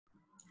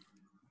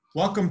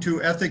Welcome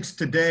to Ethics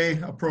Today,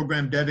 a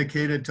program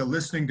dedicated to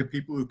listening to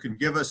people who can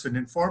give us an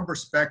informed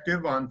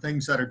perspective on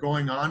things that are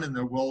going on in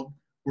the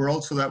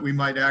world so that we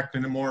might act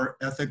in a more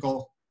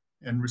ethical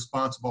and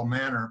responsible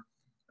manner.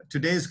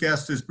 Today's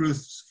guest is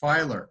Bruce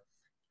Feiler.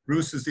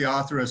 Bruce is the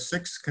author of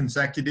 6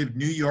 consecutive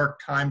New York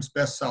Times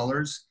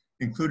bestsellers,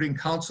 including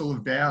Council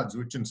of Dads,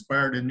 which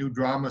inspired a new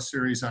drama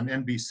series on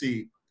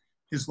NBC.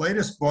 His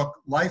latest book,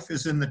 Life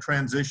is in the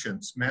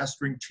Transitions,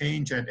 Mastering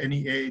Change at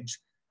Any Age,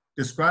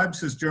 describes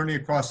his journey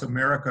across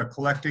America,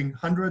 collecting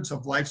hundreds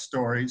of life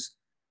stories,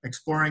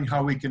 exploring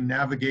how we can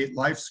navigate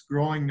life's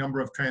growing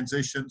number of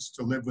transitions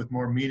to live with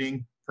more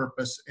meaning,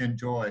 purpose, and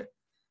joy.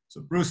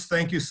 So Bruce,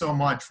 thank you so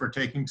much for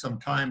taking some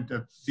time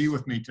to be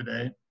with me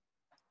today.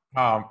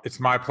 It's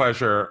my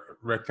pleasure,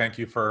 Rick. Thank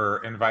you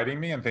for inviting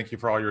me, and thank you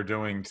for all you're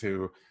doing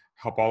to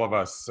help all of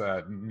us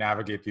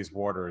navigate these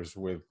waters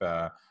with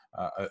a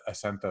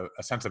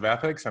sense of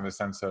ethics and a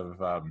sense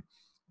of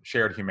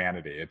shared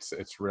humanity.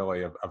 It's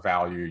really a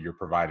value you're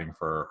providing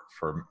for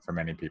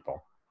many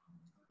people.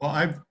 Well,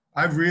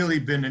 I've really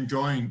been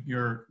enjoying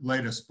your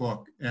latest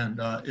book, and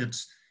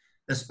it's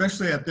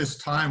especially at this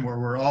time where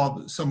we're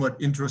all somewhat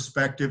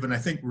introspective and I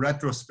think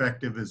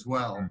retrospective as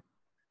well. Mm-hmm.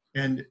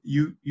 And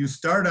you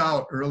start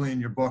out early in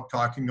your book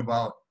talking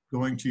about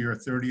going to your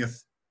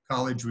 30th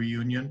college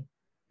reunion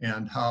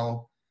and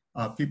how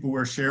people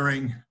were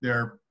sharing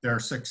their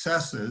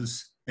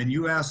successes, and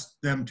you asked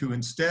them to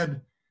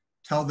instead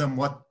tell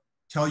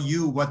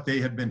you what they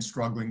had been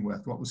struggling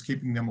with, what was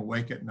keeping them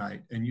awake at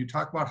night. And you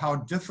talk about how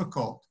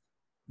difficult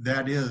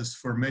that is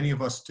for many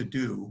of us to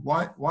do.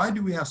 Why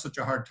do we have such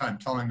a hard time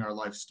telling our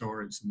life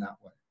stories in that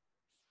way?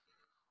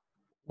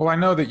 Well, I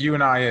know that you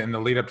and I, in the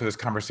lead up to this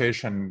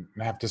conversation,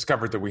 have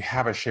discovered that we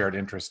have a shared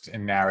interest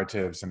in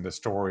narratives and the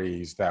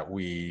stories that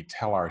we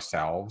tell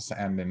ourselves.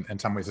 And in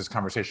some ways, this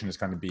conversation is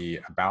going to be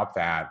about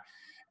that.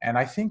 And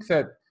I think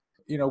that,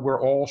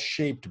 we're all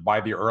shaped by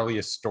the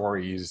earliest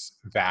stories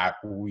that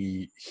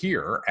we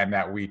hear and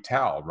that we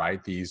tell,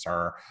 right? These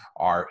are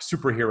our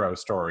superhero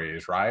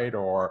stories, right?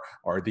 Or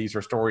these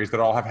are stories that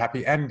all have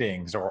happy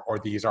endings, or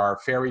these are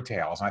fairy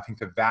tales. And I think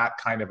that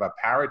kind of a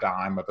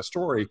paradigm of a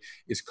story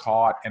is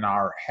caught in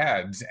our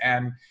heads.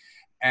 And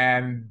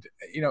in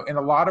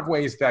a lot of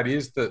ways, that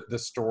is the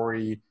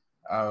story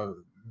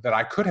that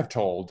I could have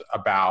told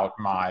about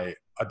my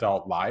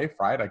adult life,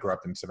 right? I grew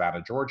up in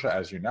Savannah, Georgia,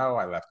 as you know.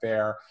 I left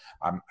there.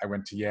 I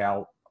went to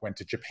Yale, went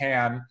to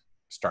Japan,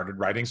 started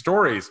writing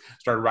stories,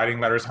 started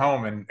writing letters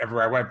home. And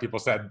everywhere I went, people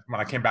said,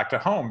 when I came back to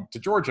home to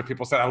Georgia,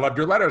 people said, I loved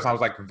your letters. I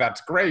was like, that's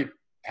great.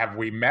 Have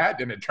we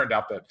met? And it turned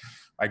out that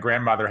my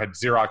grandmother had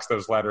Xeroxed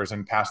those letters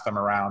and passed them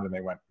around, and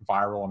they went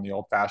viral in the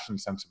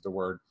old-fashioned sense of the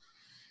word.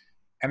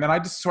 And then I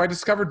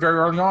discovered very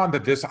early on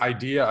that this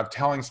idea of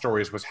telling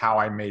stories was how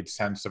I made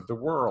sense of the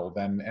world.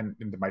 And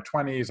into my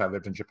 20s, I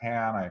lived in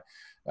Japan.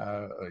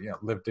 I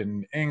lived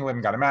in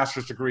England, got a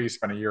master's degree,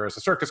 spent a year as a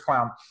circus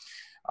clown.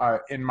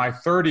 In my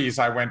 30s,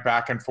 I went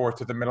back and forth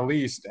to the Middle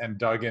East and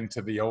dug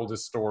into the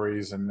oldest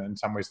stories, and in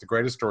some ways the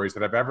greatest stories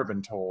that I've ever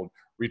been told,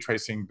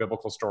 retracing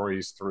biblical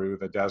stories through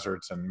the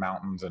deserts and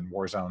mountains and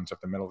war zones of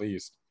the Middle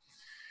East.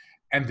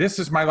 And this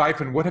is my life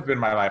and would have been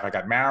my life. I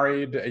got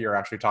married. You're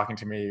actually talking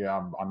to me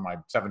on my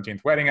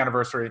 17th wedding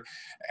anniversary.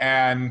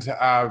 And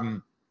I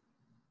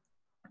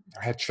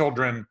had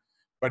children.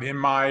 But in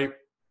my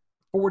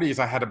 40s,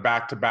 I had a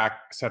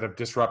back-to-back set of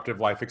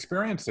disruptive life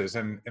experiences.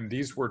 And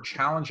these were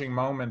challenging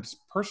moments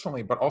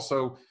personally, but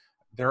also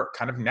they're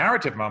kind of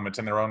narrative moments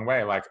in their own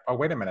way. Like, oh,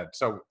 wait a minute.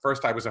 So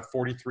first, I was a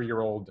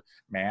 43-year-old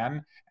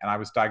man, and I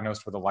was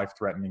diagnosed with a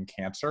life-threatening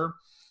cancer.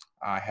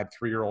 I had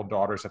 3-year-old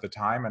daughters at the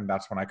time, and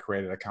that's when I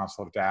created a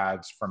Council of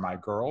Dads for my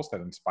girls that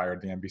inspired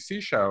the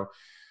NBC show.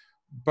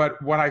 But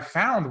what I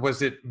found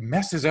was it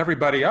messes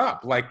everybody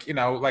up. Like, wait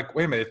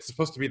a minute, it's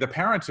supposed to be the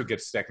parents who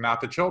get sick, not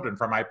the children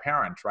for my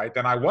parent, right?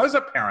 Then I was a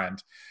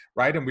parent,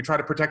 right? And we try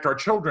to protect our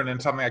children in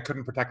something I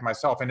couldn't protect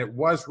myself. And it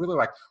was really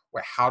like,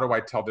 wait, how do I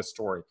tell this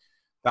story?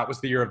 That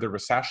was the year of the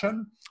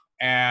recession.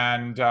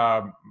 And I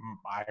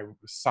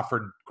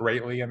suffered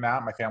greatly in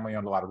that. My family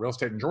owned a lot of real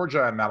estate in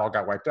Georgia, and that all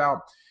got wiped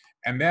out.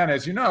 And then,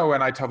 as you know,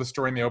 and I tell the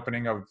story in the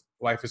opening of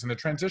Life is in the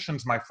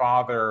Transitions, my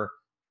father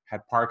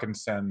had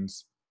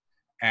Parkinson's,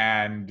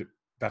 and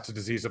that's a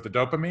disease of the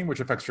dopamine, which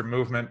affects your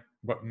movement,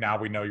 but now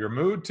we know your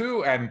mood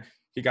too. And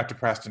he got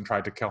depressed and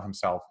tried to kill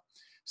himself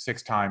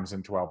 6 times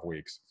in 12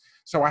 weeks.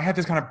 So I had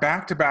this kind of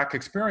back-to-back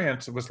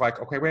experience. It was like,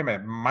 okay, wait a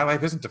minute, my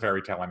life isn't a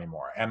fairy tale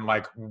anymore. And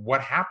like,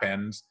 what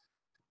happens?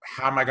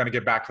 How am I going to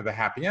get back to the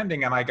happy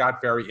ending? And I got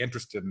very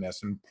interested in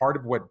this. And part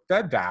of what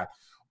fed that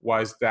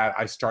was that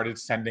I started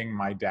sending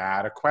my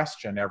dad a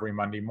question every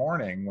Monday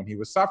morning when he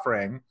was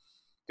suffering,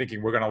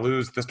 thinking we're going to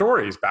lose the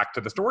stories, back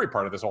to the story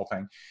part of this whole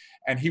thing.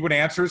 And he would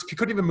answer, he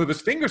couldn't even move his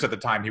fingers at the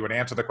time. He would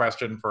answer the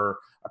question for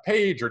a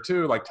page or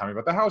two, like, tell me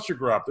about the house you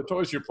grew up, the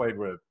toys you played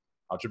with,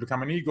 how'd you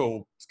become an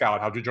Eagle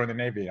Scout, how'd you join the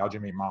Navy, how'd you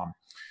meet mom?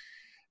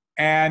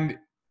 And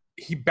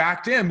he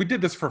backed in. We did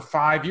this for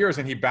 5 years,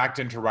 and he backed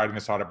into writing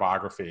this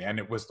autobiography. And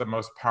it was the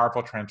most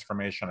powerful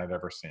transformation I'd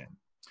ever seen.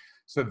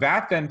 So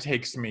that then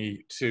takes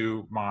me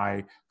to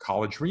my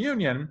college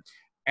reunion.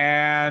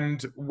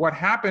 And what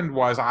happened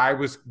was I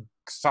was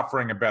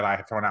suffering a bit. I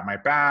had thrown out my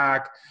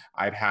back.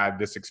 I'd had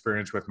this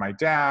experience with my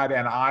dad,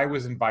 and I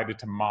was invited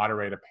to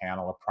moderate a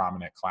panel of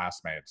prominent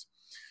classmates.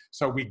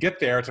 So we get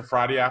there, it's a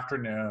Friday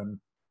afternoon.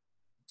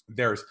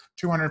 There's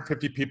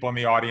 250 people in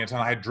the audience,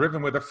 and I had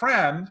driven with a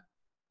friend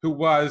who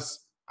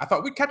was, I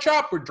thought we'd catch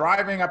up. We're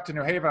driving up to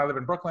New Haven. I live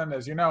in Brooklyn,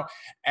 as you know,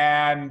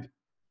 and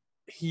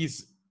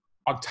he's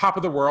on top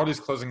of the world. He's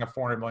closing a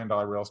 $400 million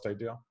real estate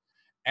deal.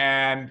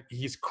 And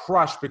he's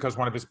crushed because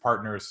one of his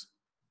partners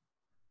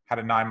had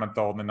a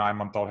 9-month-old, and the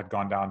 9-month-old had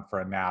gone down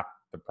for a nap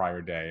the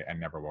prior day and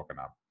never woken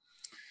up.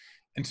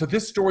 And so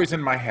this story's in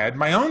my head.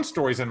 My own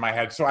story's in my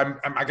head. So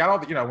I got all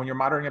the, when you're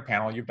moderating a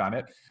panel, you've done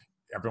it.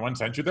 Everyone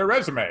sent you their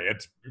resume.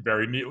 It's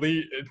very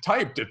neatly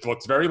typed. It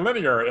looks very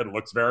linear. It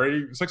looks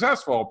very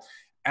successful.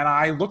 And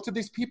I looked at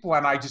these people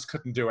and I just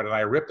couldn't do it. And I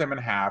ripped them in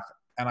half.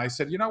 And I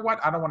said, you know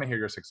what? I don't want to hear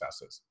your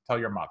successes. Tell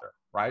your mother,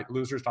 right?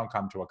 Losers don't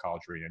come to a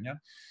college reunion.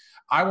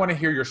 I want to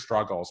hear your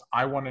struggles.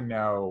 I want to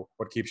know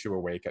what keeps you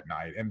awake at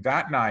night. And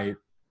that night,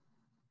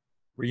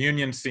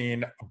 reunion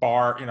scene,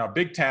 bar,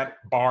 big tent,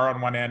 bar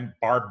on one end,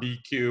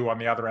 barbecue on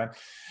the other end.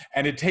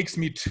 And it takes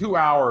me 2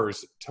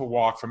 hours to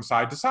walk from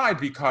side to side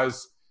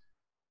because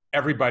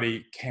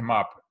everybody came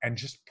up and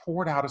just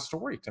poured out a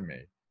story to me.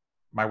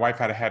 My wife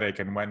had a headache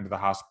and went into the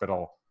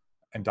hospital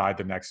and died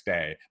the next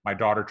day. My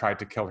daughter tried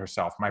to kill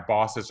herself. My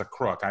boss is a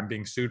crook. I'm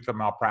being sued for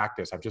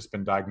malpractice. I've just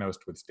been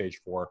diagnosed with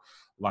stage 4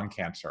 lung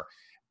cancer.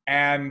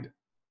 And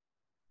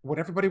what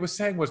everybody was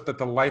saying was that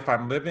the life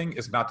I'm living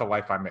is not the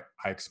life I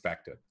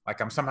expected.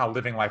 Like I'm somehow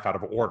living life out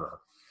of order.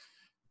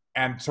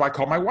 And so I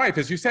called my wife,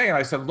 as you say, and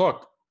I said,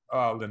 look,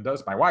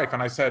 Linda's my wife.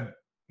 And I said,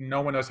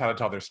 no one knows how to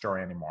tell their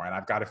story anymore. And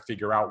I've got to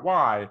figure out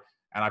why,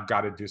 and I've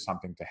got to do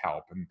something to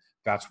help. And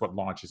that's what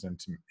launches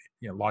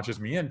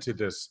me into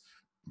this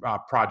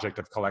project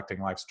of collecting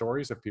life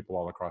stories of people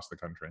all across the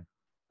country.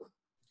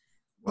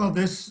 Well,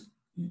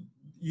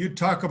 you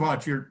talk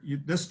about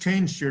this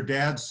changed your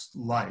dad's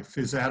life,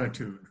 his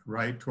attitude,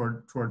 right,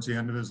 towards the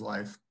end of his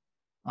life.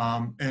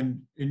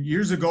 And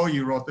years ago,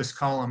 you wrote this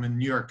column in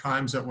New York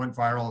Times that went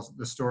viral,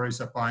 The Stories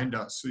That Bind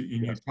Us.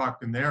 And you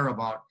talked in there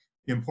about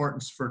the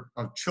importance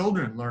of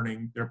children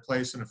learning their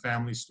place in a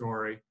family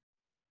story.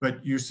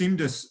 But you seem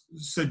to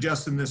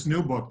suggest in this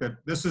new book that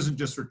this isn't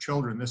just for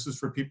children, this is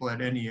for people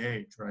at any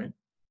age, right?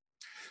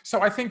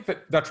 So I think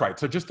that's right.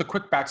 So just the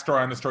quick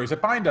backstory on The Stories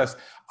That Bind Us.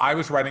 I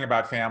was writing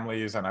about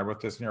families, and I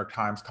wrote this New York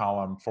Times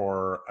column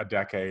for a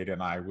decade,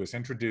 and I was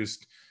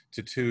introduced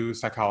to 2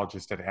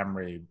 psychologists at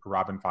Emory,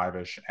 Robin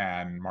Fivish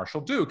and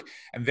Marshall Duke,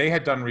 and they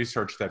had done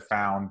research that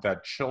found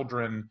that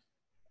children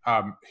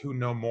who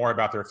know more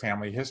about their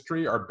family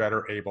history are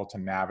better able to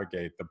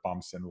navigate the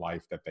bumps in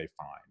life that they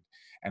find.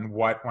 And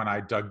when I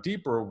dug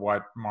deeper,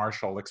 what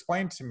Marshall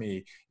explained to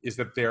me is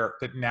that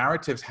that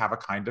narratives have a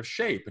kind of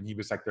shape. And he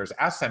was like, there's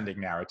ascending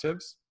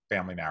narratives,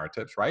 family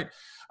narratives, right?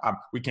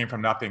 We came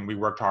from nothing, we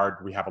worked hard,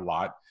 we have a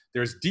lot.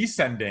 There's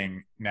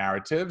descending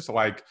narratives,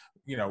 like,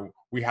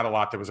 we had a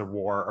lot, there was a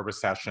war, a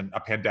recession, a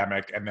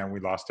pandemic, and then we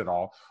lost it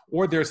all.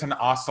 Or there's an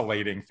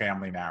oscillating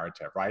family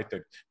narrative, right?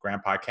 That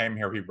grandpa came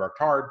here, he worked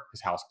hard,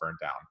 his house burned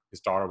down.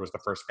 His daughter was the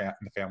first in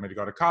the family to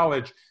go to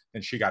college,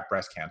 then she got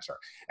breast cancer.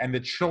 And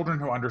the children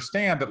who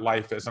understand that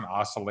life is an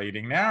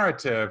oscillating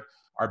narrative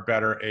are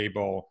better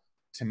able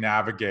to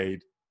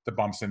navigate the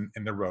bumps in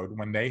the road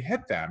when they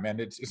hit them. And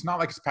it's not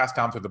like it's passed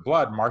down through the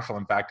blood. Marshall,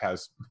 in fact,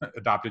 has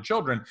adopted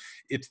children.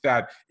 It's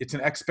that it's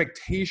an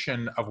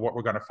expectation of what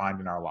we're going to find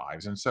in our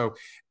lives. And so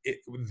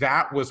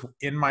that was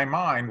in my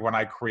mind when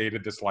I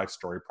created this Life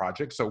Story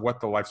Project. So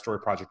what the Life Story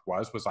Project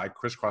was I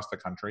crisscrossed the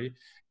country,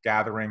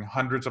 gathering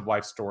hundreds of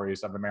life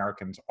stories of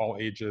Americans, all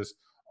ages,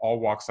 all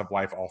walks of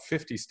life, all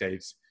 50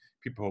 states,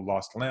 people who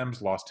lost limbs,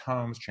 lost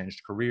homes,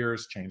 changed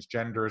careers, changed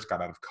genders,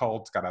 got out of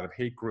cults, got out of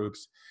hate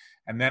groups.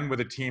 And then with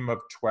a team of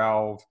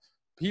 12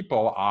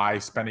 people, I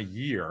spent a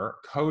year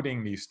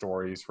coding these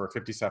stories for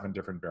 57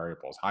 different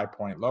variables: high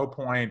point, low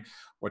point,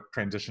 what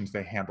transitions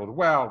they handled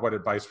well, what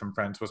advice from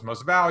friends was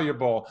most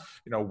valuable,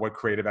 what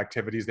creative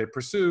activities they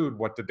pursued,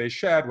 what did they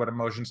shed, what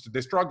emotions did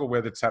they struggle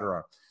with,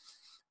 etc.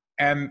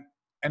 And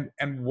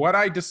what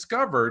I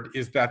discovered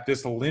is that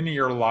this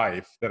linear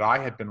life that I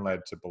had been led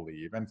to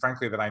believe, and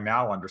frankly that I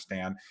now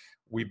understand,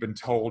 we've been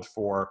told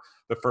for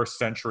the first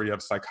century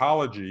of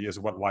psychology is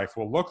what life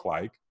will look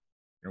like.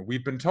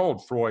 We've been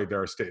told, Freud,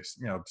 there are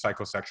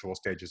psychosexual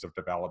stages of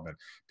development.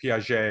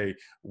 Piaget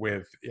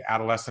with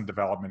adolescent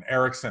development.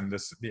 Erikson,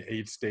 the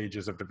 8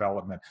 stages of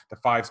development. The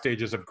 5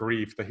 stages of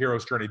grief. The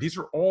hero's journey. These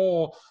are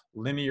all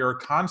linear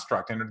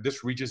construct, and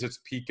this reaches its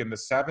peak in the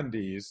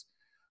 70s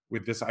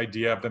with this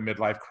idea of the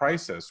midlife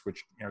crisis,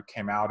 which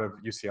came out of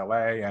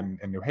UCLA and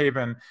New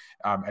Haven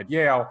at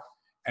Yale,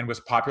 and was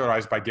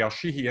popularized by Gail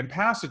Sheehy in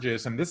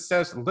Passages. And this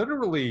says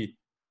literally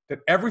that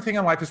everything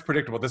in life is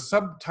predictable. The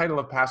subtitle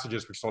of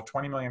Passages, which sold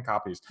 20 million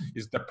copies,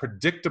 is the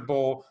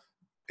predictable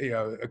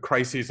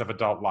crises of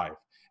adult life.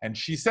 And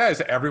she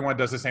says everyone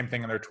does the same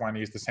thing in their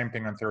 20s, the same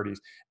thing in 30s.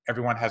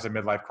 Everyone has a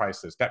midlife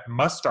crisis that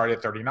must start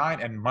at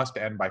 39 and must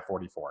end by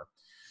 44.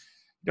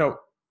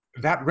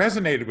 That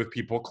resonated with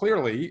people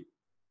clearly.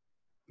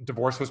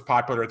 Divorce was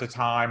popular at the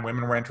time,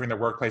 women were entering the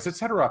workplace,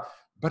 etc.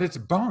 But it's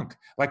bunk.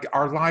 Like,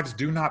 our lives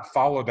do not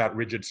follow that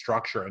rigid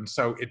structure. And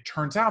so it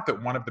turns out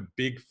that one of the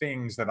big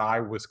things that I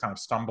was kind of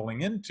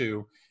stumbling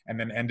into and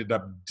then ended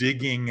up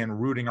digging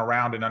and rooting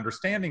around and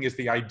understanding is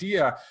the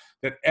idea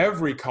that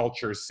every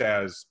culture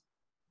says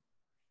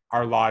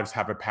our lives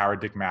have a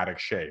paradigmatic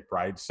shape,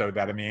 right? So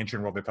that in the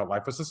ancient world, they thought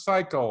life was a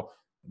cycle.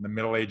 In the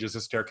Middle Ages,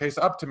 a staircase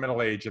up to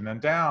middle age and then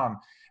down.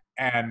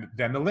 And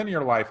then the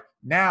linear life.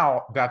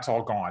 Now that's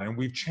all gone. And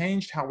we've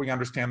changed how we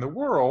understand the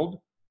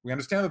world. We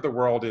understand that the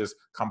world is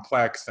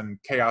complex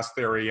and chaos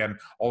theory and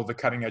all of the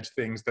cutting edge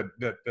things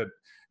that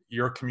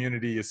your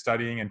community is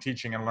studying and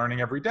teaching and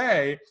learning every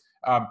day.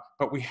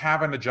 But we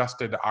haven't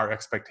adjusted our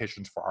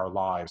expectations for our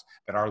lives,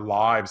 that our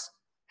lives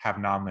have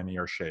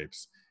nonlinear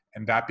shapes.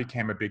 And that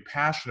became a big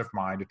passion of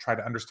mine, to try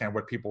to understand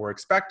what people were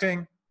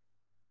expecting,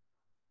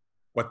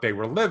 what they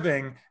were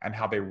living, and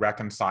how they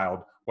reconciled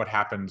what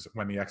happens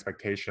when the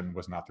expectation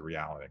was not the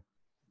reality.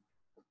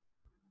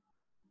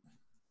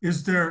 We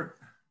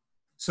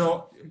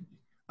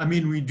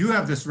do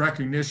have this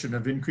recognition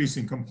of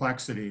increasing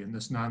complexity in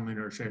this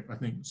nonlinear shape, I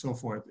think, so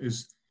forth.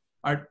 Does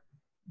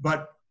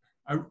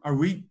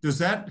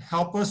that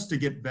help us to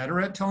get better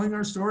at telling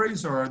our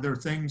stories, or are there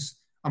things,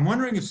 I'm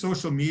wondering if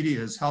social media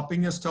is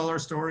helping us tell our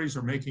stories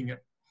or making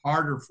it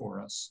harder for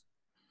us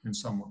in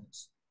some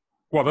ways?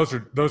 Well,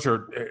 those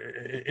are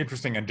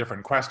interesting and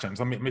different questions.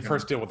 Let me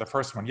first deal with the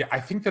first one. Yeah, I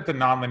think that the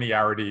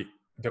nonlinearity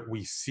that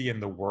we see in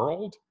the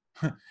world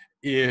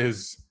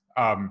is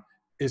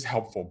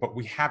helpful, but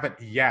we haven't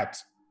yet.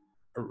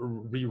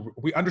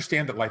 We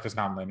understand that life is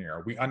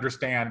nonlinear. We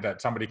understand that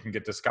somebody can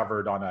get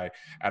discovered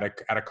at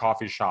a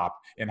coffee shop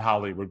in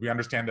Hollywood. We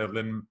understand that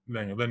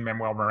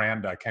Lin-Manuel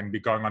Miranda can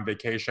be going on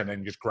vacation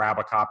and just grab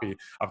a copy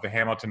of the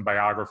Hamilton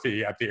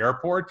biography at the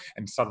airport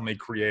and suddenly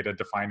create a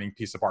defining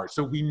piece of art.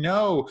 So we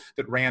know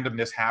that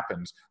randomness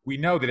happens. We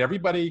know that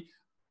everybody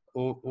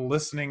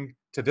listening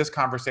to this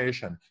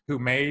conversation who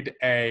made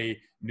a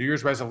New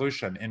Year's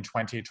resolution in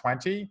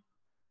 2020,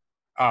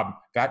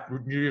 that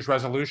New Year's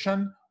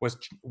resolution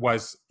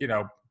was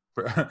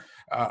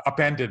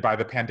upended by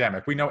the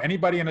pandemic. We know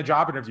anybody in a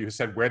job interview who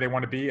said where they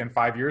want to be in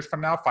 5 years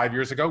from now, 5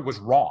 years ago, was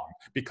wrong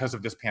because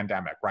of this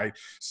pandemic, right?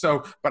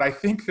 So, but I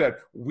think that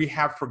we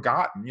have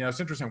forgotten, it's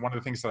interesting, one of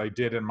the things that I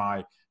did in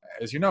my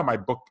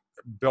book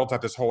built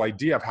out this whole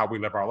idea of how we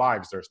live our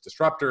lives. There's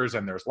disruptors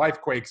and there's life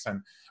quakes,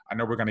 and I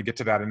know we're going to get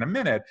to that in a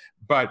minute,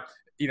 but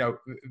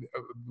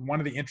one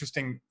of the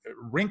interesting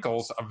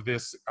wrinkles of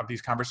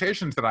these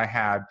conversations that I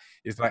had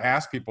is that I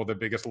asked people the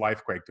biggest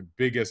life quake, the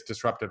biggest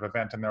disruptive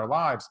event in their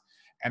lives,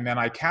 and then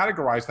I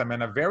categorized them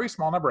in a very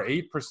small number,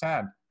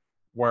 8%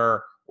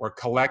 were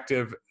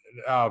collective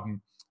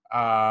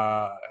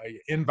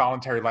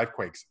involuntary life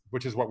quakes,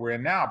 which is what we're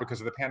in now because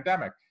of the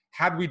pandemic.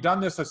 Had we done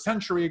this a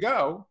century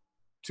ago,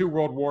 2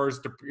 world wars,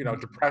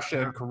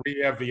 depression,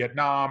 Korea,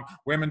 Vietnam,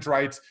 women's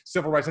rights,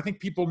 civil rights, I think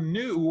people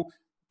knew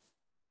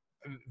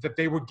that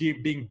they were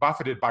being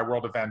buffeted by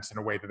world events in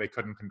a way that they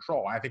couldn't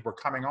control. I think we're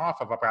coming off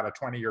of about a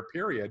 20-year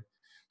period,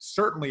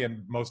 certainly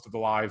in most of the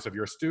lives of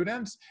your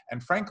students,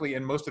 and frankly,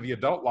 in most of the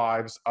adult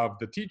lives of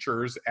the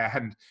teachers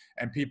and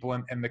people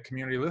in the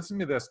community listening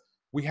to this.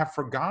 We have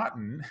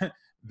forgotten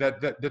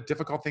that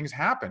difficult things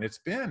happen. It's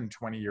been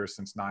 20 years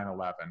since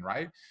 9/11,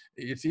 right?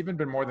 It's even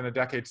been more than a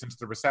decade since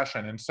the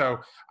recession. And so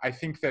I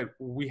think that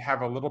we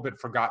have a little bit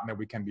forgotten that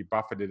we can be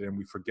buffeted, and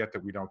we forget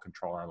that we don't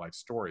control our life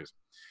stories.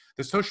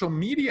 The social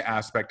media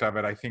aspect of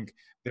it, I think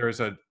there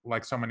is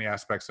like so many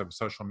aspects of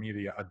social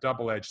media, a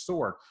double-edged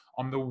sword.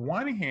 On the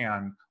one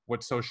hand,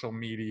 what social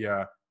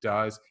media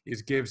does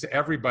is gives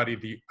everybody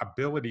the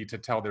ability to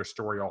tell their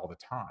story all the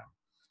time.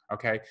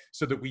 Okay,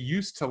 so that we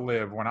used to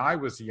live, when I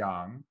was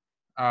young,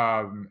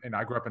 and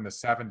I grew up in the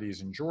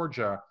 70s in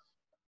Georgia,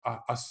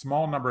 a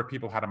small number of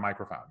people had a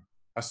microphone.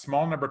 A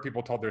small number of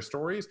people told their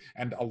stories,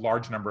 and a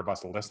large number of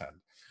us listened.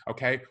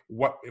 Okay,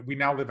 what we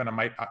now live in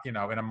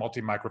in a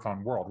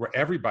multi-microphone world where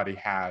everybody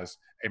has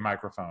a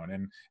microphone,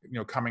 and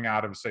coming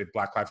out of, say,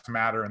 Black Lives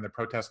Matter and the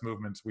protest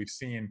movements we've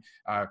seen,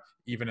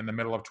 even in the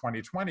middle of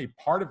 2020,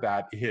 part of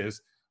that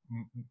is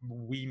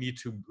we need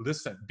to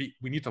listen.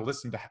 We need to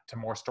listen to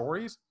more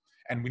stories.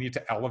 And we need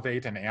to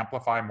elevate and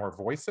amplify more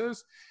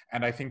voices.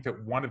 And I think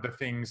that one of the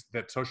things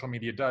that social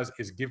media does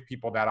is give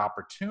people that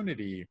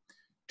opportunity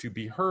to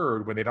be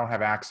heard when they don't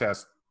have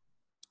access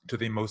to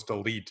the most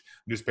elite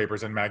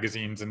newspapers and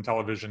magazines and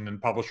television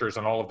and publishers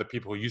and all of the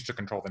people who used to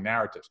control the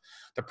narratives.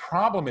 The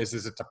problem is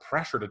it's a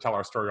pressure to tell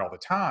our story all the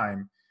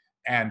time.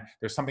 And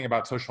there's something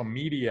about social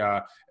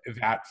media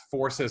that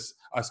forces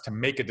us to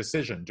make a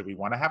decision. Do we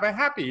want to have a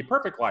happy,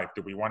 perfect life?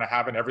 Do we want to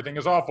have an everything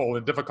is awful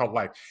and difficult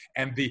life?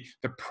 And the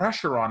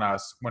pressure on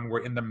us when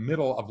we're in the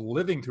middle of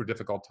living through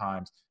difficult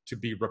times to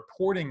be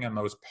reporting on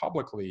those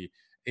publicly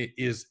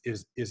is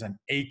an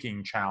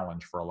aching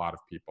challenge for a lot of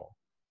people.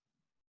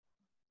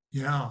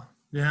 Yeah.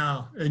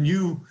 Yeah,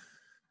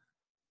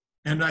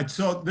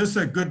 so this is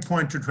a good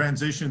point to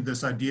transition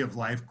this idea of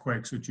life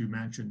quakes, which you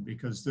mentioned,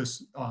 because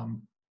this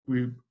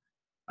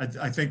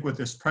I think with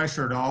this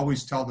pressure to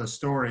always tell the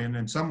story, and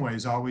in some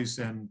ways always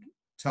then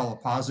tell a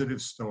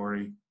positive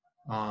story,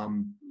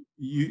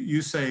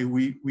 you say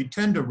we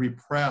tend to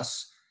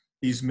repress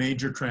these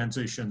major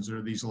transitions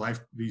or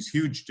these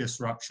huge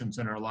disruptions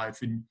in our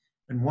life, and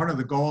one of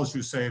the goals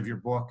you say of your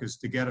book is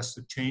to get us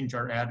to change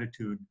our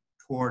attitude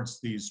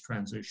towards these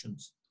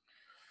transitions.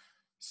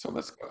 So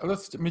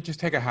let me just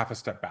take a half a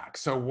step back.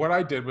 So what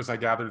I did was I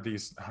gathered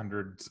these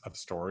hundreds of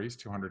stories,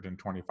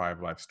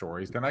 225 life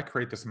stories. Then I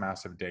create this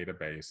massive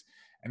database.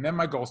 And then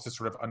my goal is to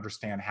sort of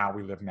understand how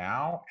we live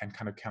now and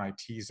kind of can I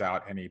tease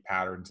out any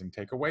patterns and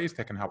takeaways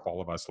that can help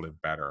all of us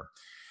live better.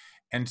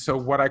 And so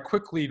what I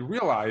quickly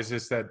realized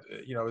is that,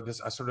 this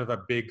a sort of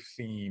a big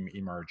theme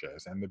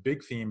emerges. And the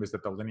big theme is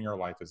that the linear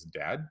life is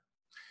dead.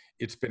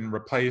 It's been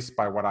replaced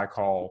by what I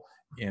call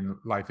in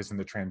Life is in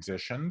the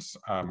Transitions.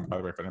 By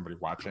the way, for anybody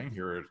watching,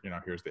 here's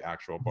the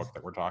actual book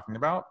that we're talking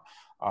about.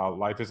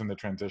 Life is in the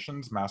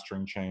Transitions,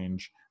 Mastering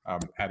Change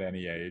at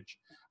Any Age.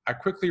 I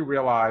quickly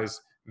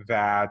realized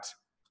that,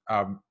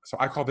 so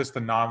I call this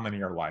the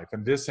nonlinear life,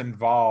 and this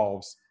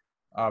involves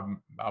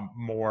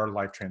more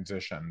life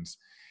transitions.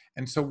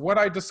 And so what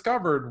I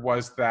discovered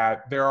was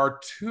that there are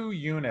two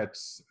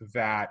units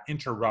that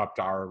interrupt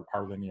our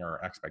linear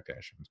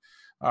expectations.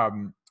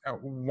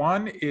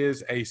 One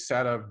is a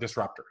set of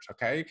disruptors,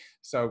 okay?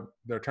 So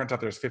there turns out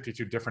there's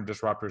 52 different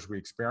disruptors we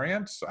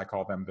experience. I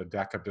call them the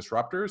deck of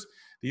disruptors.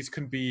 These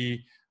can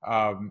be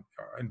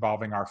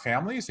involving our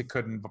families. It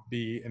could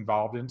be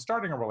involved in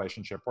starting a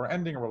relationship or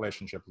ending a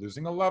relationship,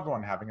 losing a loved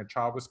one, having a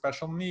child with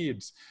special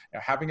needs,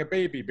 having a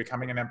baby,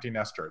 becoming an empty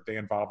nester. They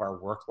involve our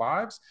work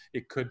lives.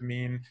 It could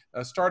mean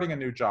starting a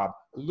new job,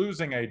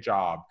 losing a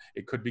job.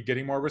 It could be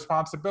getting more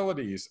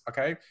responsibilities,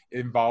 okay? It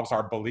involves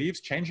our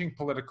beliefs, changing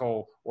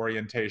political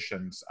orientations,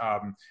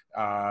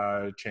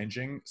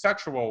 changing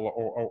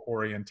sexual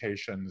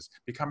orientations,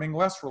 becoming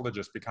less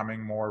religious,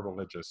 becoming more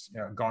religious,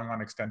 going on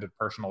extended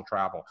personal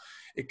travel.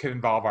 It could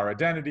involve our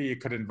identity. It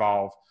could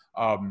involve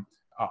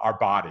our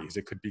bodies.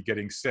 It could be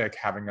getting sick,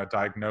 having a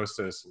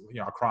diagnosis,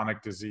 a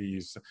chronic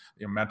disease,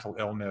 mental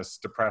illness,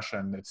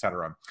 depression,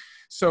 etc.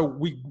 So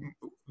we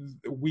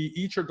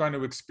each are going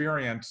to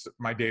experience,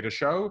 my data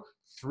show,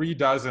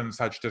 36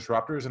 such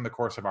disruptors in the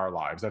course of our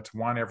lives. That's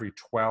one every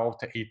 12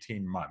 to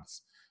 18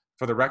 months.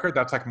 For the record,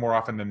 that's like more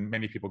often than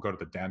many people go to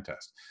the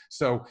dentist.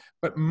 So,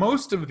 but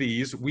most of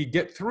these we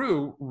get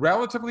through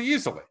relatively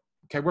easily.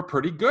 Okay, we're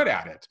pretty good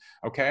at it.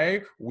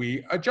 Okay,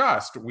 we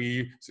adjust.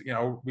 We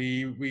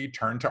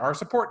turn to our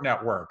support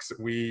networks.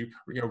 We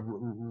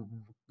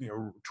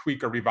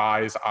tweak or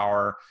revise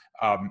our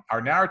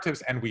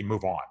narratives, and we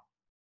move on.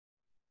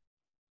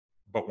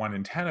 But 1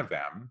 in 10 of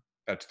them,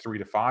 that's 3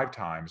 to 5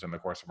 times in the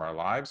course of our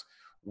lives,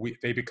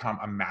 they become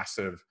a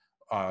massive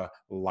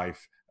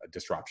life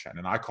disruption.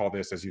 And I call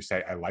this, as you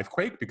say, a life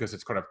quake, because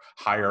it's kind of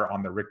higher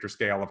on the Richter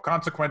scale of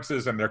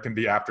consequences, and there can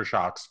be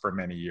aftershocks for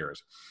many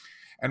years.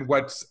 And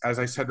as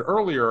I said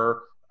earlier,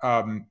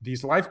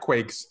 these life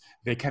quakes,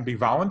 they can be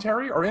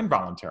voluntary or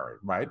involuntary,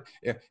 right?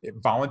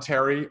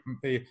 Involuntary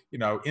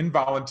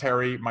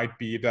might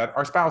be that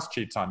our spouse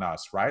cheats on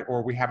us, right?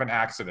 Or we have an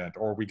accident,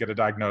 or we get a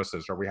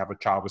diagnosis, or we have a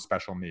child with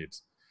special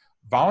needs.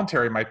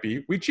 Voluntary might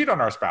be we cheat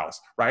on our spouse,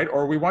 right?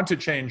 Or we want to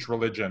change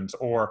religions,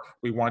 or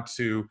we want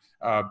to,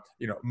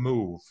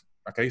 move.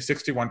 Okay,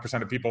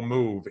 61% of people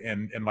move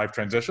in life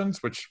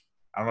transitions, which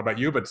I don't know about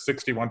you, but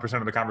 61%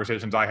 of the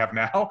conversations I have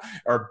now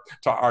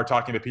are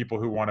talking to people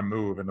who want to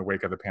move in the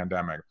wake of the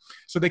pandemic.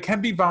 So they can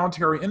be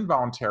voluntary,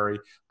 involuntary,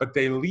 but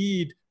they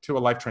lead to a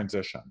life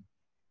transition.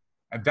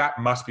 And that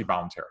must be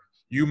voluntary.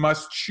 You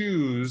must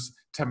choose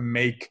to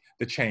make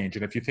the change.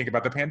 And if you think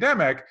about the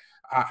pandemic,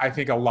 I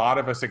think a lot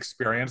of us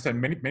experienced, and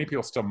many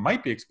people still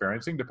might be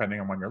experiencing, depending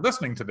on when you're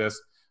listening to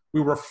this, we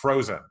were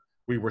frozen.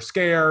 We were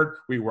scared.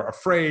 We were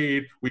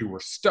afraid. We were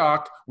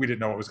stuck. We didn't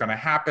know what was going to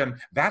happen.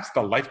 That's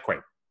the life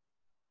quake.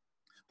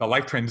 The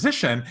life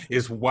transition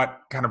is what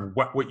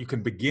you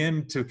can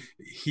begin to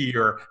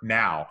hear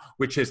now,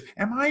 which is,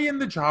 am I in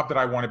the job that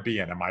I want to be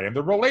in? Am I in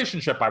the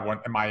relationship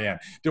am I in?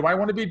 Do I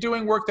want to be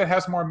doing work that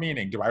has more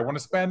meaning? Do I want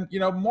to spend,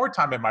 more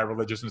time at my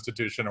religious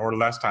institution or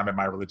less time at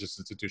my religious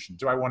institution?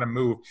 Do I want to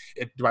move?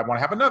 Do I want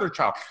to have another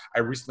child?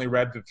 I recently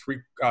read that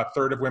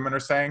 3/3 of women are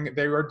saying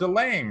they are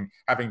delaying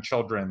having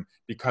children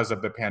because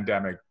of the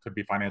pandemic. Could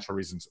be financial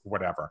reasons,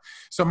 whatever.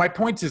 So my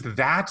point is,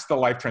 that's the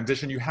life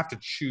transition. You have to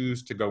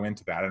choose to go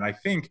into that. And I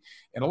think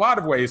in a lot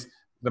of ways,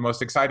 the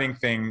most exciting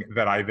thing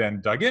that I then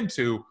dug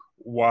into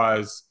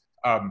was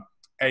a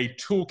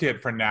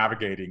toolkit for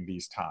navigating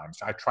these times.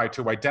 I tried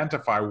to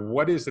identify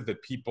what is it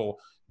that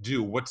people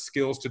do, what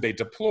skills do they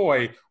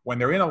deploy when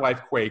they're in a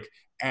life quake,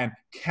 and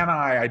can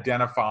I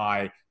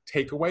identify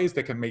takeaways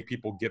that can make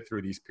people get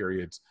through these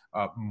periods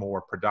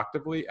more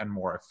productively and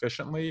more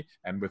efficiently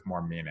and with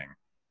more meaning.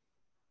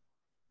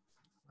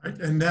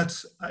 And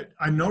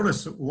I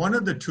noticed one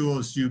of the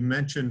tools you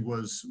mentioned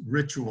was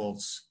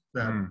rituals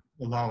that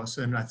allow us.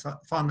 And I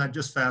found that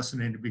just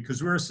fascinating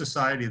because we're a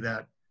society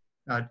that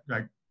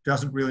like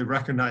doesn't really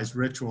recognize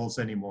rituals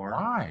anymore.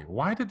 Why?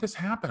 Why did this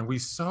happen? We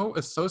so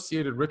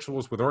associated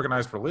rituals with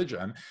organized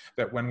religion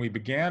that when we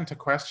began to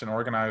question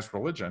organized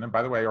religion, and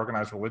by the way,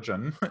 organized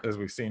religion, as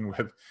we've seen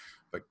with,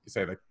 like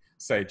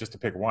say, just to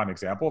pick one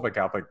example, the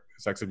Catholic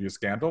sex abuse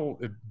scandal,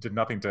 it did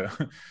nothing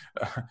to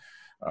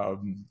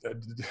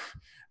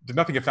did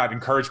nothing if not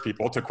encourage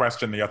people to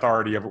question the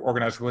authority of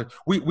organized religion.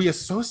 We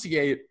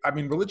associate, I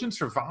mean, religion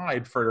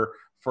survived for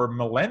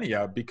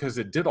millennia because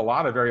it did a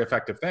lot of very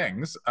effective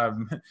things.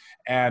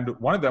 And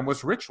one of them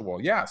was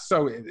ritual. Yeah.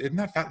 So isn't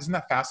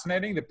that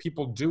fascinating that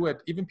people do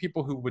it? Even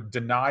people who would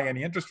deny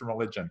any interest in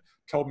religion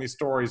told me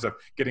stories of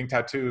getting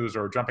tattoos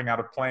or jumping out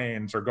of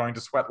planes or going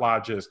to sweat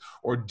lodges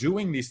or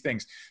doing these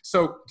things.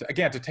 So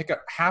again, to take a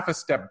half a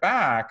step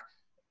back,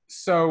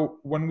 so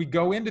when we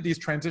go into these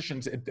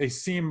transitions, they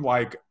seem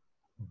like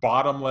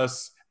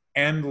bottomless,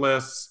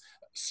 endless,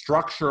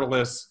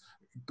 structureless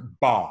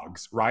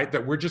bogs, right?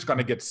 That we're just going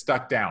to get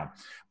stuck down.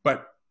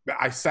 But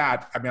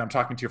I'm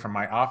talking to you from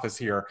my office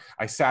here.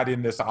 I sat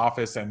in this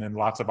office and in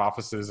lots of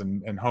offices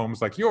and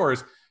homes like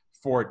yours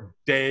for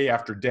day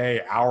after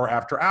day, hour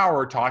after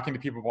hour, talking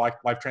to people about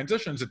life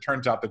transitions. It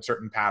turns out that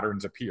certain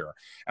patterns appear.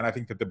 And I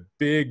think that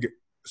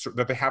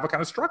that they have a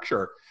kind of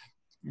structure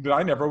that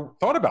I never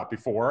thought about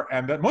before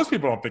and that most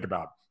people don't think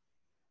about.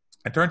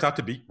 It turns out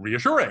to be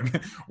reassuring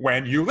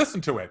when you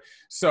listen to it.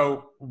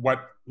 So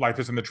what Life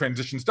is in the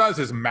Transitions does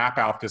is map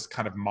out this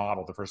kind of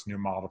model, the first new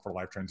model for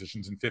life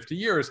transitions in 50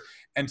 years.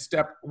 And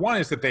step one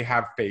is that they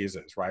have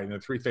phases, right? And the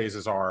 3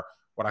 phases are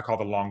what I call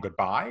the long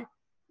goodbye,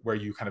 where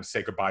you kind of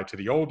say goodbye to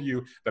the old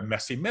you, the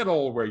messy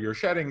middle, where you're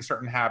shedding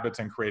certain habits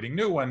and creating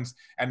new ones,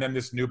 and then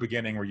this new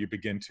beginning where you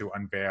begin to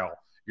unveil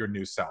your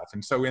new self.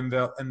 And so and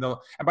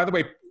by the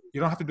way, you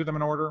don't have to do them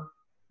in order.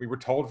 We were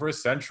told for a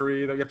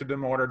century that you have to do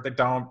them in order. They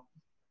don't.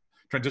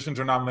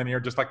 Transitions are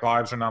nonlinear, just like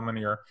lives are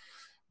nonlinear.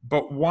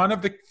 But one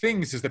of the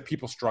things is that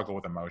people struggle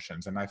with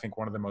emotions. And I think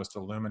one of the most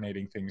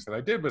illuminating things that I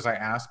did was I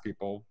asked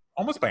people,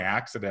 almost by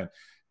accident,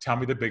 tell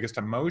me the biggest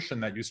emotion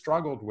that you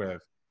struggled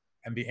with.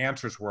 And the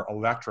answers were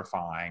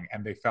electrifying,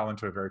 and they fell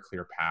into a very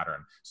clear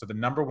pattern. So the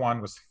number one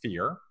was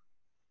fear.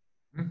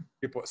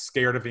 People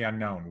scared of the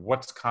unknown.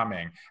 What's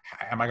coming?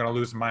 Am I going to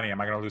lose money?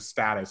 Am I going to lose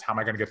status? How am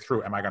I going to get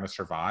through? Am I going to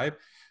survive?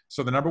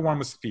 So the number one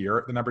was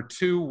fear. The number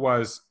 2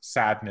 was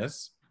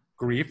sadness,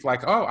 grief.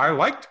 Like, oh, I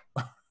liked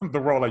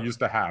the role I used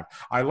to have.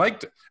 I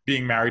liked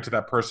being married to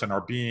that person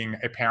or being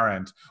a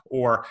parent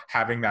or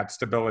having that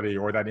stability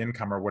or that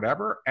income or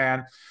whatever.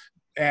 And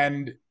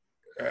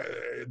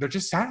they're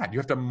just sad. You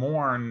have to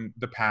mourn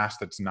the past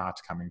that's not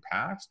coming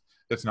past,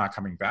 that's not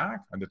coming back,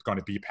 and that's going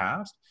to be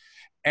past.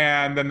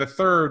 And then the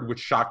third, which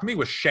shocked me,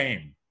 was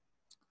shame.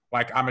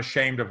 Like, I'm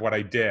ashamed of what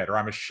I did, or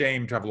I'm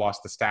ashamed to have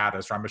lost the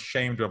status, or I'm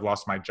ashamed to have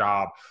lost my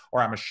job,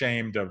 or I'm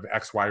ashamed of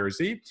X, Y, or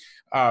Z,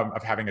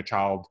 of having a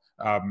child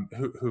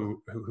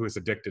who is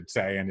addicted,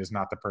 say, and is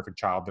not the perfect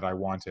child that I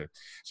wanted.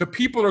 So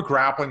people are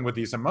grappling with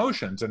these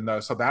emotions.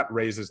 And so that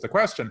raises the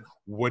question,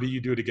 what do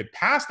you do to get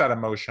past that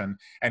emotion?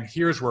 And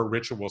here's where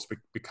rituals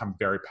become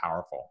very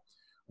powerful.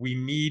 We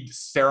need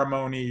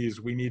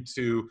ceremonies. We need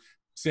to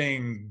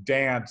sing,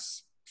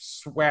 dance,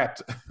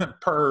 sweat,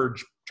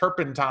 purge,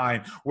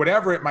 turpentine,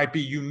 whatever it might be.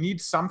 You need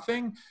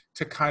something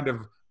to kind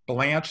of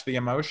blanch the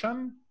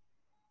emotion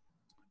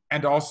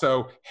and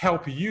also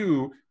help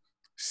you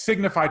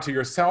signify to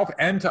yourself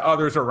and to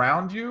others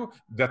around you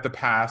that the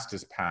past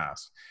is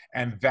past.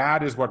 And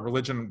that is what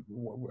religion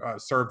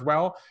served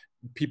well.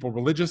 People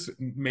religious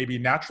may be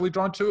naturally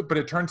drawn to it, but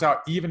it turns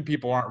out even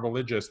people aren't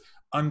religious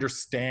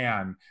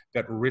understand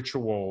that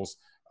rituals,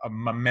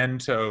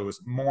 mementos,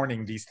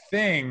 mourning, these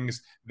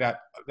things that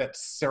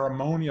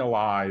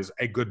ceremonialize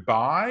a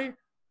goodbye.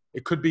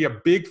 It could be a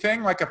big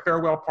thing like a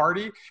farewell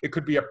party. It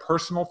could be a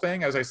personal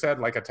thing, as I said,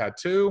 like a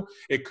tattoo.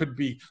 It could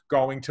be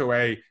going to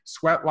a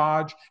sweat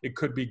lodge. It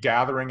could be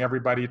gathering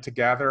everybody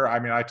together. I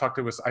mean, I talked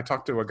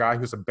to a guy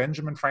who's a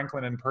Benjamin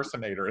Franklin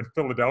impersonator in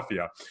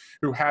Philadelphia,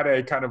 who had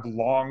a kind of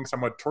long,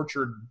 somewhat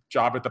tortured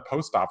job at the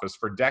post office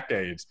for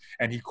decades.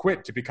 And he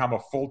quit to become a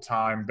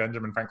full-time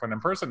Benjamin Franklin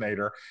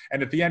impersonator.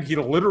 And at the end, he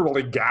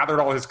literally gathered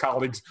all his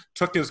colleagues,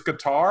 took his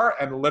guitar,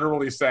 and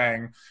literally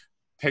sang,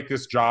 take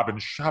this job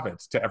and shove it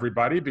to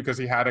everybody, because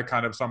he had a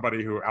kind of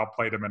somebody who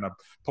outplayed him in a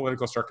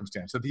political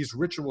circumstance. So these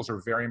rituals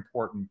are very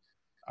important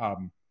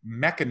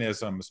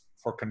mechanisms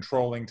for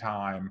controlling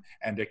time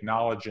and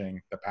acknowledging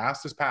the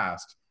past is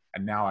past,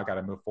 and now I got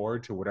to move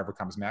forward to whatever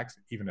comes next,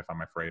 even if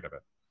I'm afraid of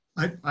it.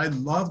 I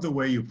love the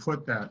way you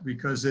put that,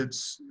 because the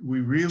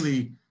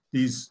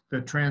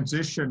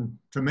transition,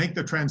 to make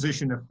the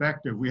transition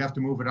effective, we have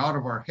to move it out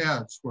of our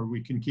heads where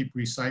we can keep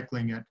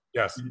recycling it.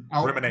 Yes,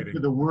 out ruminating.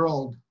 into the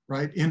world,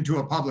 right, into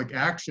a public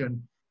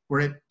action where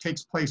it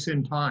takes place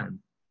in time.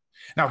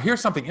 Now, here's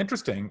something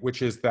interesting,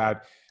 which is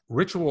that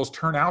rituals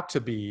turn out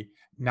to be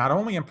not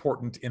only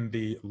important in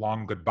the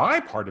long goodbye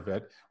part of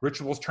it,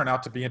 rituals turn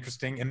out to be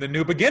interesting in the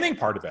new beginning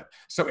part of it.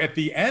 So at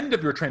the end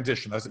of your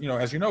transition, as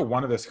you know,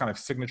 one of this kind of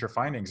signature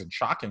findings and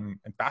shocking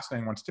and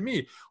fascinating ones to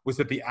me was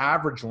that the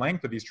average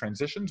length of these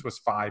transitions was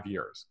 5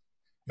 years.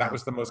 That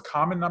was the most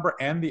common number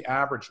and the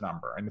average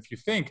number. And if you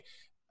think,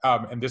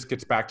 and this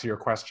gets back to your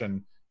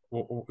question,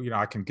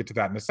 I can get to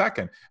that in a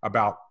second,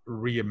 about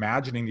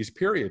reimagining these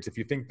periods. If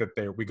you think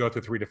that we go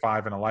through 3 to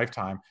 5 in a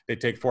lifetime, they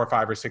take 4,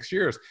 5, or 6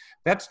 years.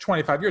 That's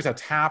 25 years.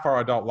 That's half our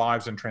adult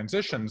lives in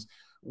transitions,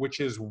 which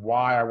is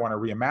why I want to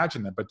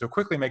reimagine them. But to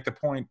quickly make the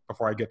point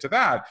before I get to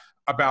that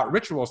about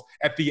rituals,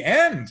 at the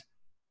end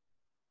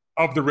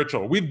of the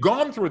ritual, we've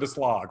gone through the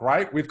slog,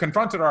 right? We've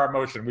confronted our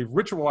emotion. We've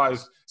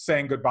ritualized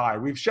saying goodbye.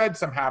 We've shed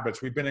some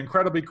habits. We've been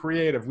incredibly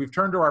creative. We've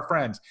turned to our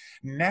friends.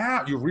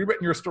 Now you've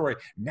rewritten your story.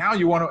 Now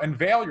you want to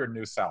unveil your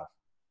new self.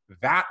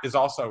 That is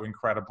also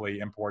incredibly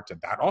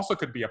important. That also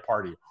could be a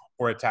party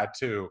or a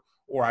tattoo.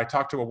 Or I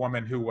talked to a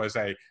woman who was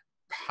a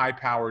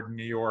high-powered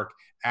New York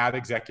ad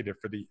executive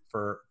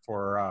for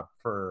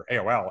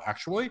AOL,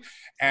 actually.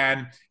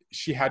 And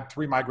she had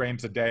 3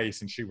 migraines a day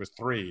since she was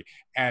 3.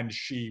 And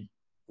she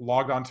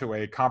logged onto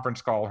a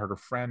conference call, heard her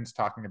friends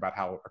talking about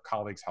her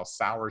colleagues, how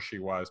sour she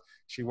was.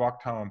 She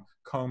walked home,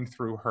 combed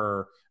through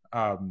her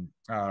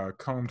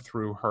Amex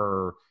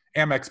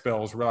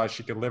bills, realized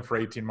she could live for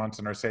 18 months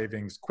in her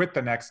savings, quit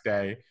the next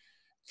day.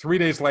 3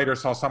 days later,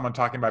 saw someone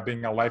talking about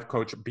being a life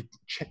coach,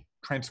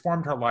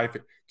 transformed her life,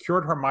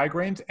 cured her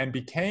migraines, and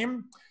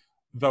became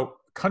the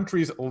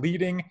country's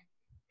leading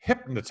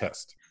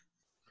hypnotist.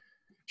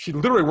 She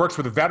literally works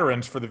with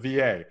veterans for the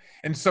VA.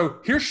 And so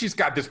here she's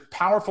got this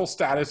powerful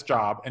status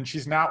job, and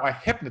she's now a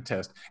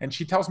hypnotist. And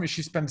she tells me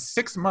she spends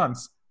 6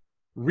 months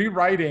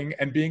rewriting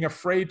and being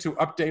afraid to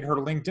update her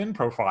LinkedIn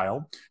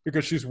profile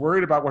because she's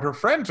worried about what her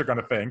friends are going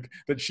to think,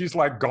 that she's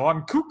like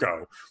gone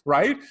cuckoo,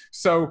 right?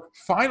 So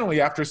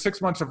finally, after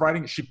 6 months of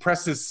writing, she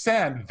presses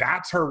send.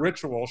 That's her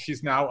ritual.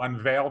 She's now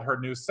unveiled her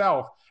new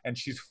self, and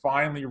she's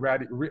finally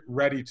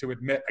ready to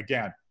admit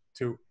again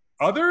to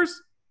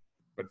others,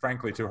 but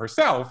frankly to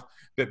herself,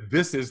 that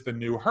this is the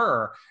new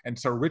her. And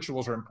so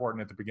rituals are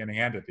important at the beginning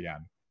and at the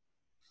end.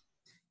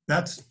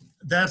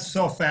 That's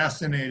so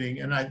fascinating.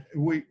 And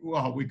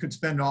we could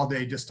spend all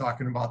day just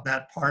talking about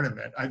that part of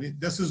it. I mean,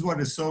 this is what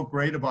is so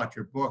great about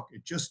your book.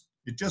 It's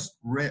just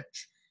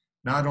rich,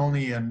 not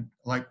only in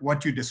like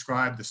what you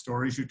describe, the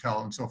stories you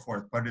tell and so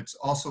forth, but it's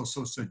also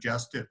so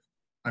suggestive.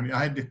 I mean,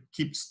 I had to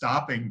keep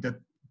stopping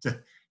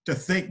to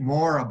think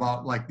more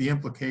about like the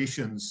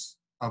implications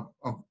of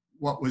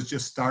what was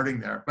just starting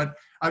there. But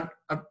I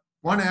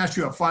want to ask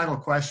you a final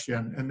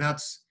question, and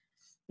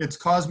it's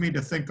caused me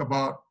to think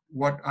about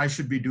what I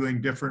should be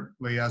doing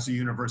differently as a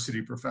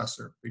university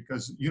professor,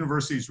 because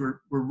universities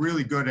were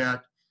really good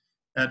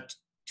at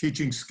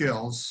teaching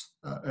skills,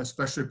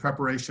 especially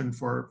preparation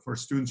for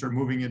students who are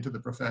moving into the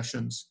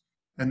professions,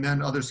 and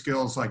then other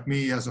skills like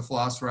me as a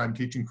philosopher, I'm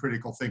teaching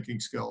critical thinking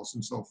skills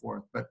and so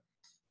forth. But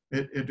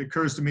it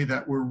occurs to me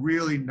that we're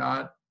really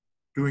not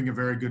doing a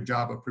very good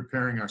job of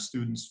preparing our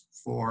students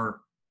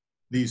for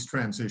these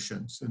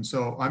transitions. And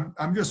so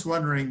I'm just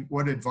wondering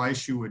what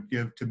advice you would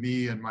give to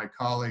me and my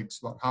colleagues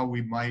about how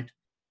we might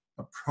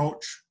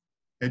approach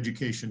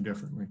education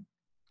differently.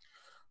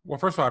 Well,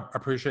 first of all, I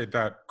appreciate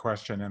that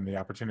question and the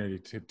opportunity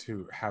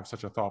to have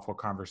such a thoughtful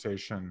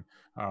conversation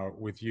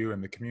with you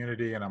and the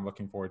community. And I'm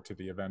looking forward to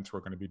the events we're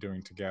going to be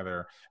doing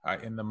together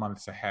in the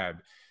months ahead.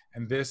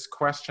 And this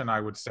question,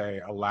 I would say,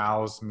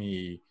 allows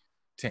me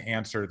to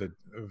answer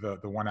the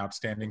one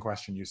outstanding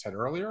question you said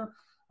earlier,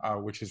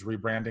 which is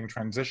rebranding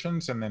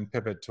transitions, and then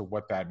pivot to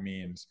what that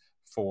means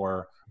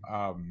for,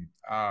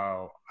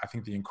 I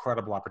think, the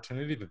incredible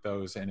opportunity that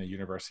those in a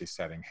university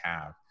setting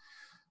have.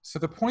 So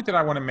the point that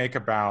I want to make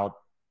about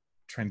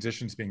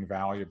transitions being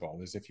valuable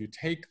is if you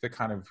take the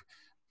kind of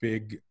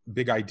big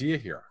idea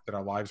here that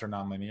our lives are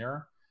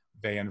nonlinear,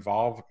 they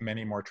involve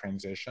many more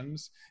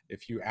transitions.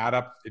 If you add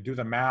up, do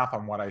the math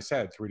on what I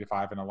said, 3 to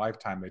 5 in a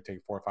lifetime, they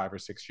take 4, 5, or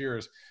 6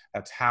 years,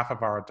 that's half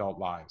of our adult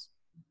lives.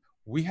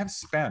 We have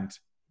spent,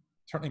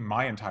 certainly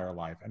my entire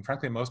life, and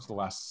frankly most of the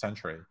last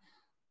century,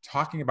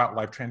 talking about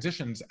life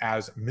transitions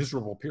as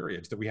miserable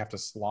periods that we have to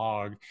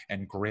slog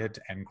and grit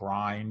and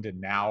grind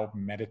and now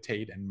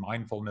meditate and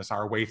mindfulness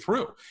our way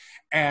through.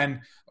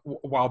 And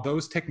while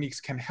those techniques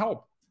can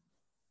help,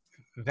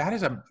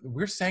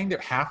 we're saying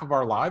that half of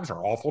our lives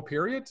are awful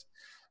periods.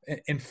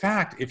 In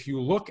fact, if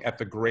you look at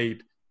the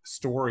great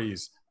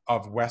stories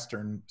of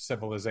Western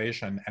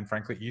civilization, and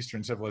frankly,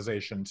 Eastern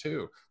civilization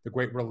too, the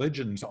great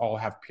religions all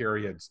have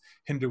periods.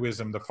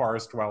 Hinduism, the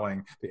forest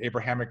dwelling, the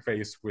Abrahamic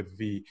faith with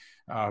the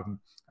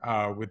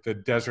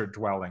desert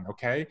dwelling,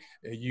 okay?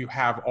 You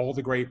have all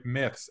the great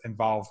myths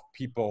involve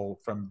people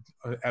from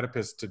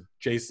Oedipus to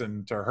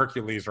Jason to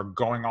Hercules are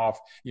going off,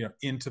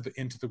 into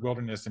the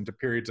wilderness, into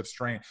periods of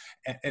strain.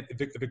 And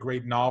the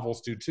great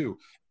novels do too.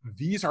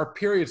 These are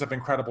periods of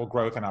incredible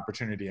growth and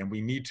opportunity, and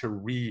we need to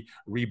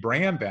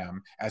rebrand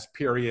them as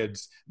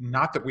periods,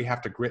 not that we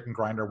have to grit and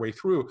grind our way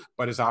through,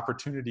 but as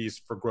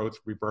opportunities for growth,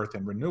 rebirth,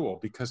 and renewal.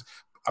 Because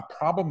a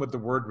problem with the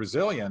word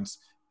resilience,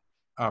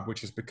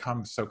 which has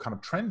become so kind of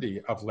trendy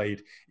of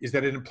late, is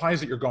that it implies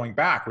that you're going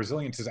back.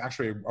 Resilience is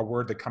actually a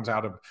word that comes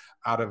out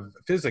of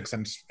physics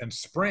and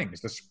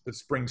springs. The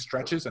spring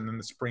stretches and then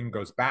the spring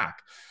goes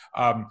back.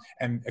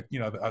 And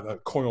the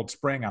coiled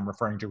spring I'm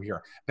referring to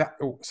here. That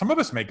some of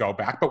us may go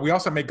back, but we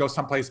also may go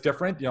someplace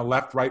different,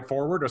 left, right,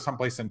 forward, or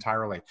someplace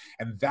entirely.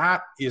 And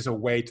that is a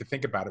way to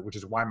think about it, which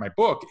is why my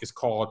book is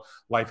called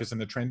Life is in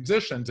the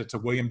Transitions. It's a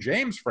William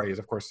James phrase.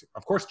 Of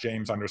course,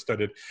 James understood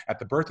it at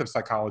the birth of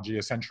psychology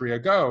a century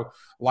ago.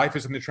 Life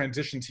is in the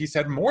transitions, he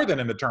said, more than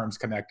in the terms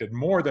connected,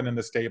 more than in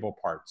the stable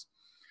parts.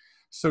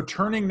 So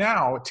turning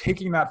now,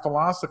 taking that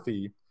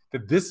philosophy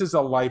that this is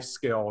a life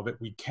skill that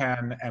we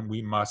can and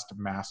we must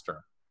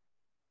master.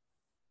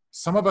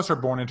 Some of us are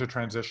born into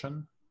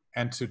transition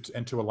and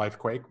into a life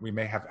quake. We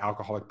may have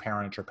alcoholic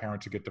parents or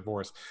parents who get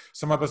divorced.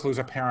 Some of us lose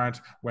a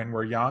parent when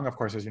we're young. Of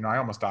course, as you know, I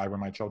almost died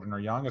when my children are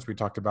young, as we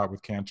talked about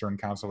with Cancer and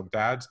Council of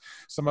Dads.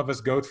 Some of us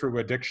go through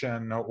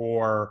addiction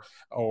or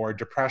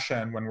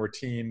depression when we're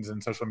teens,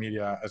 and social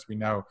media, as we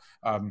know,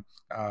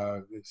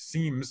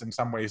 seems in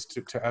some ways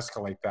to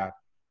escalate that.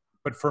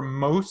 But for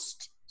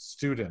most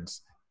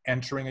students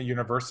entering a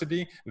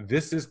university,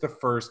 this is the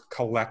first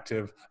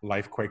collective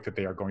life quake that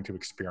they are going to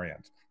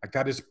experience. Like,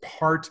 that is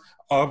part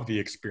of the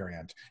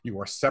experience. You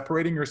are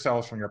separating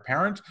yourselves from your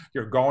parent.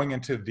 You're going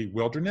into the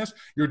wilderness.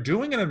 You're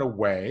doing it in a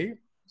way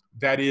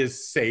that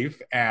is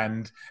safe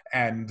and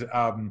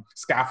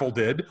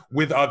scaffolded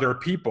with other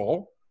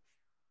people.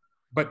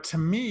 But to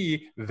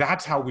me,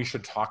 that's how we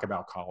should talk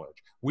about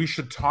college. We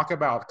should talk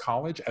about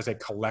college as a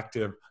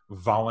collective,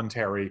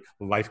 voluntary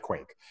life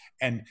quake,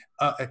 and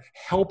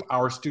help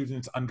our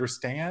students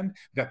understand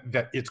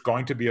that it's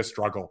going to be a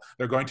struggle.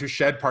 They're going to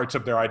shed parts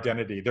of their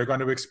identity. They're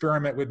going to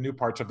experiment with new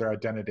parts of their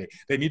identity.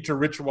 They need to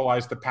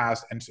ritualize the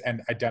past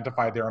and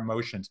identify their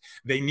emotions.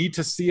 They need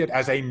to see it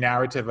as a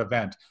narrative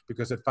event,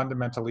 because it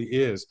fundamentally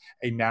is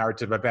a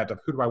narrative event of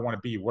who do I want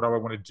to be? What do I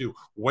want to do?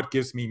 What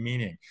gives me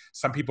meaning?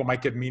 Some people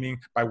might get meaning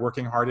by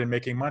working hard and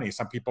making money.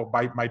 Some people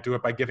might do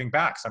it by giving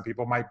back. Some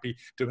people might be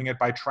doing it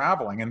by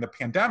traveling. And the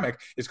pandemic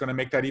is going to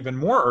make that even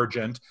more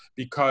urgent,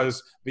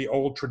 because the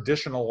old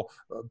traditional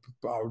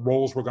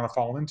roles we're going to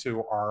fall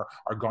into are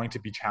going to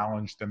be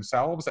challenged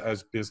themselves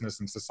as business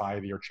and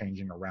society are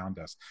changing around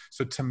us.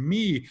 So to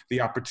me,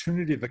 the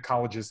opportunity that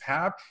colleges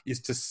have is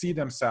to see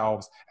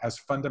themselves as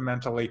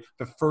fundamentally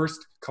the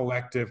first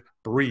collective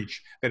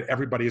breach that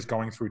everybody is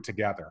going through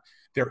together.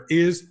 There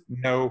is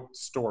no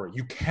story.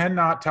 You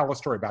cannot tell a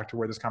story, back to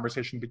where this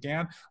conversation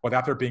began,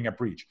 without there being a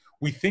breach.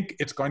 We think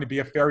it's going to be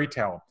a fairy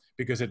tale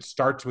because it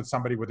starts with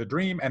somebody with a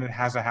dream and it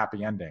has a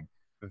happy ending.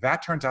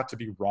 That turns out to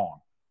be wrong.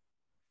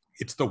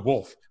 It's the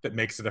wolf that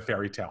makes it a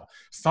fairy tale.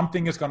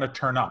 Something is going to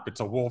turn up. It's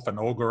a wolf, an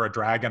ogre, a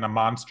dragon, a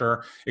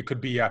monster. It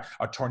could be a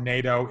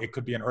tornado. It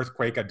could be an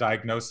earthquake, a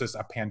diagnosis,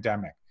 a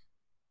pandemic.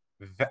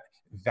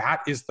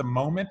 That is the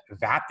moment.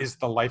 That is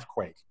the life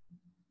quake.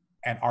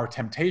 And our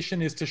temptation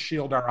is to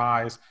shield our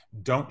eyes.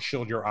 Don't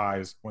shield your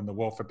eyes when the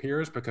wolf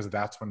appears, because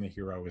that's when the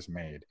hero is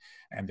made.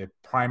 And the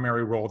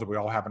primary role that we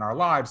all have in our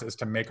lives is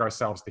to make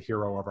ourselves the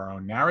hero of our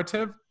own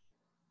narrative.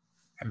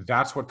 And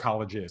that's what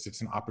college is.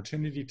 It's an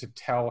opportunity to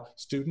tell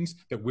students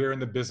that we're in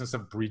the business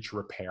of breach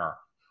repair.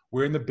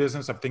 We're in the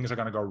business of things are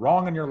going to go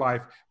wrong in your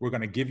life. We're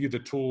going to give you the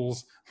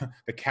tools,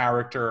 the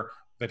character,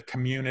 the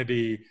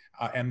community,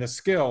 and the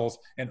skills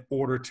in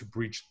order to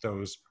breach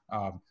those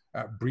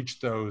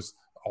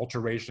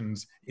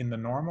alterations in the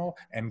normal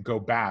and go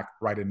back,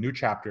 write a new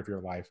chapter of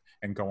your life,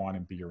 and go on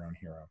and be your own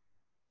hero.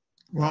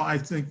 Well, I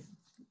think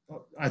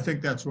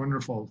that's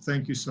wonderful.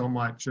 Thank you so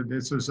much.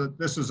 This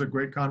is a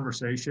great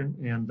conversation,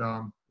 and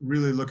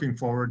really looking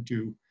forward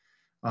to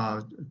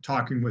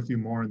talking with you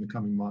more in the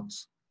coming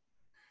months.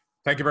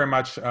 Thank you very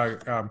much.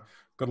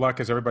 Good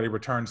luck as everybody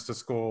returns to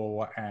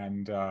school,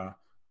 and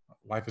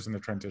life is in the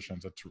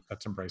transitions.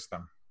 Let's embrace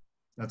them.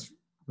 That's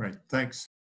great. Thanks.